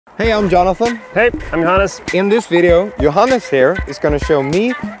Hey, I'm Jonathan. Hey, I'm Johannes. In this video, Johannes here is gonna show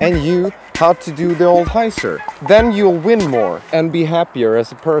me and you how to do the old hyzer. Then you'll win more and be happier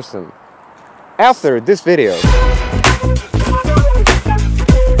as a person. After this video.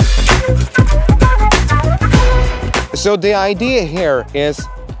 So the idea here is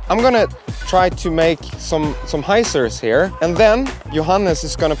I'm gonna try to make some hyzers here, and then Johannes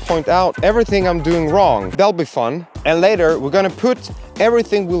is gonna point out everything I'm doing wrong. That'll be fun. And later we're gonna put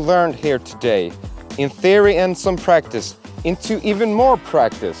everything we learned here today, in theory and some practice, into even more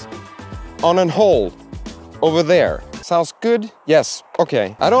practice on a hole over there. Sounds good? Yes.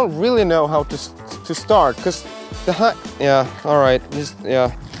 Okay. I don't really know how to start, because the yeah, all right. Just,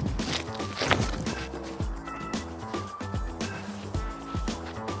 yeah.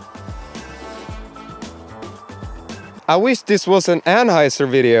 I wish this was an hyzer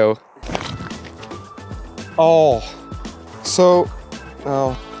video. Oh, so,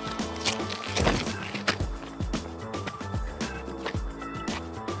 oh.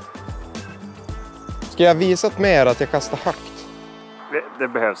 Ska jag visa åt mer att jag kastar högt? Det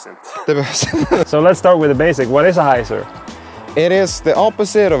behövs inte. Det behövs inte. So let's start with the basic. What is a hyzer? It is the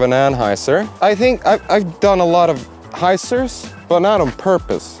opposite of an hyzer. I think I've done a lot of hyzers, but not on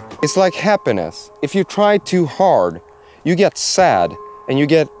purpose. It's like happiness. If you try too hard, you get sad and you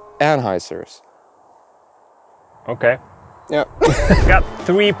get hyzers. Okay. Yeah. Got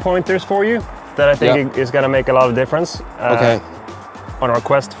 3 pointers for you that I think is gonna make a lot of difference. Okay. On our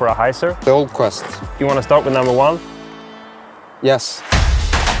quest for a hyzer. The old quest. You want to start with number 1? Yes.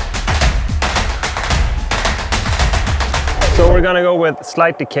 So we're gonna go with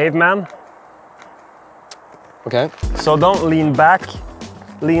slightly caveman. Okay. So don't lean back,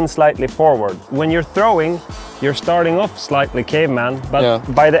 lean slightly forward. When you're throwing, you're starting off slightly caveman, but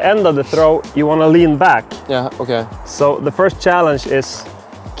by the end of the throw, you want to lean back. Yeah, okay. So the first challenge is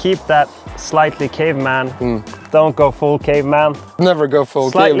keep that slightly caveman. Don't go full caveman. Never go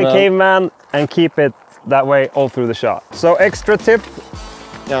full slightly caveman and keep it that way all through the shot. So extra tip,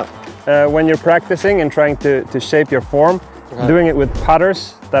 when you're practicing and trying to shape your form, doing it with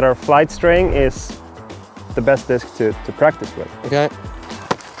putters that are flight straying is the best disc to practice with. Okay.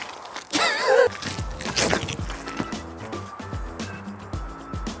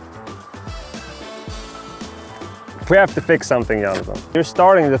 We have to fix something, Jonathan. You're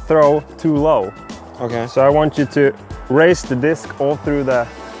starting the throw too low. Okay. So I want you to raise the disc all through the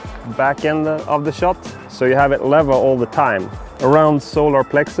back end of the shot, so you have it level all the time, around solar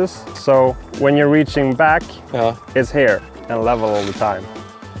plexus. So when you're reaching back, it's here and level all the time.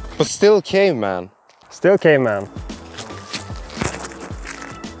 But still caveman. Still caveman.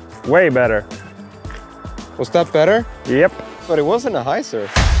 Way better. Was that better? Yep. But it wasn't a hyzer.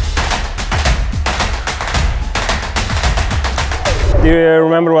 Do you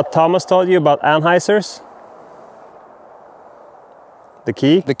remember what Thomas taught you about hyzers? The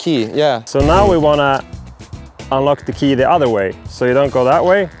key? The key, yeah. So now we want to unlock the key the other way. So you don't go that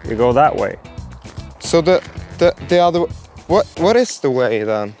way, you go that way. So the other, what is the way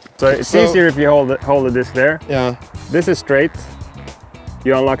then? So it's easier if you hold the disc there. Yeah. This is straight.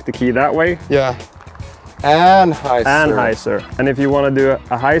 You unlock the key that way. Yeah. And hyzer. And hyzer. And if you want to do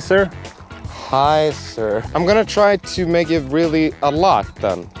a hyzer? Hyzer. I'm gonna try to make it really a lot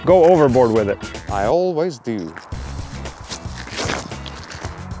then. Go overboard with it. I always do.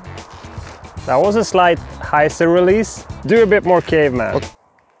 That was a slight hyzer release. Do a bit more caveman. Okay.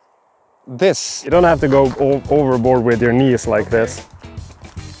 This. You don't have to go overboard with your knees like this.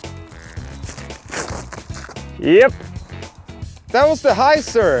 Yep. That was the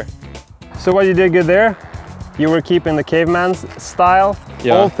hyzer. So what you did good there, you were keeping the caveman style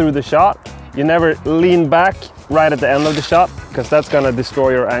all through the shot. You never lean back right at the end of the shot, because that's gonna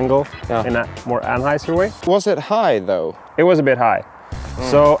destroy your angle in a more hyzer way. Was it high though? It was a bit high.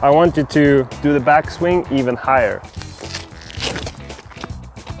 So I want you to do the backswing even higher.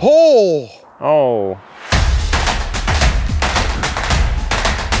 Oh! Oh.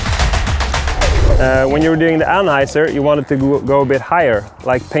 When you were doing the hyzer, you wanted to go a bit higher,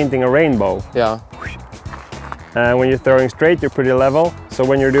 like painting a rainbow. Yeah. When you're throwing straight, you're pretty level. So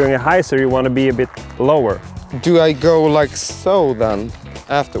when you're doing a hyzer, you want to be a bit lower. Do I go like so then?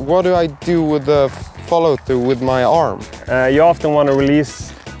 After, what do I do with the follow through with my arm? You often want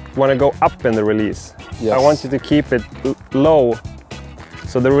to go up in the release. Yes. I want you to keep it low.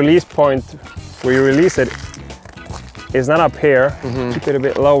 So the release point where you release it is not up here. Keep it a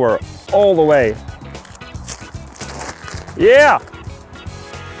bit lower, all the way. Yeah!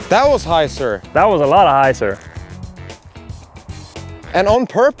 That was hyzer. That was a lot of hyzer. And on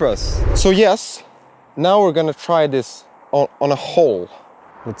purpose. So yes, now we're gonna try this on a hole.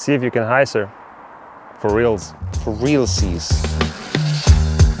 Let's see if you can hyzer for reals. For realsies.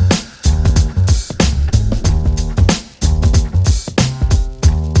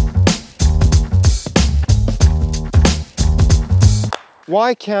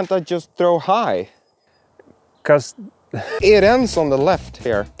 Why can't I just throw high? Because it ends on the left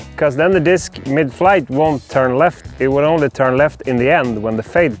here. Because then the disc mid-flight won't turn left. It will only turn left in the end when the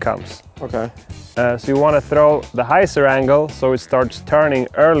fade comes. Okay. So you want to throw the hyzer angle so it starts turning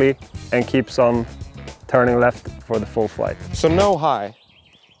early and keeps on turning left for the full flight. So no high.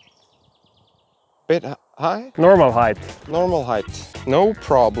 Bit high? Normal height. Normal height. No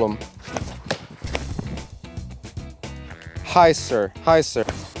problem. Hyzer, hyzer.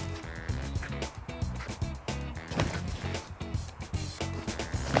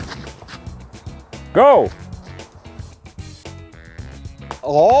 Go!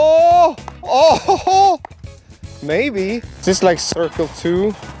 Oh! Oh! Maybe. Is this like circle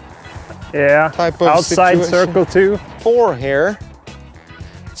 2? Yeah, type of outside situation? circle 2. 4 here.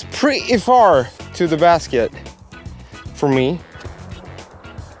 It's pretty far to the basket for me.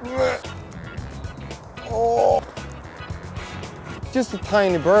 Oh. Just a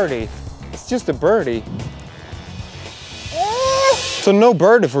tiny birdie. It's just a birdie. So no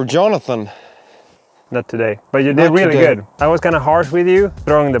birdie for Jonathan. Not today, but you did really today. good. I was kind of harsh with you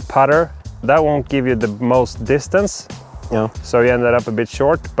throwing the putter. That won't give you the most distance. Yeah. So you ended up a bit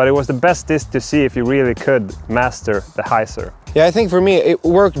short, but it was the best disc to see if you really could master the hyzer. Yeah, I think for me it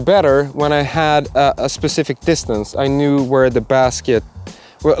worked better when I had a specific distance. I knew where the basket,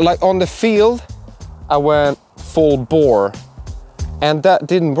 like on the field, I went full bore, and that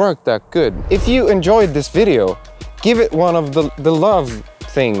didn't work that good. If you enjoyed this video, give it one of the love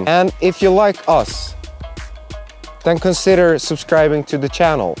thing. And if you like us, then consider subscribing to the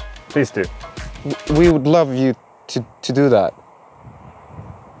channel. Please do. We would love you to do that.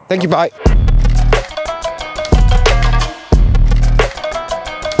 Thank you, bye.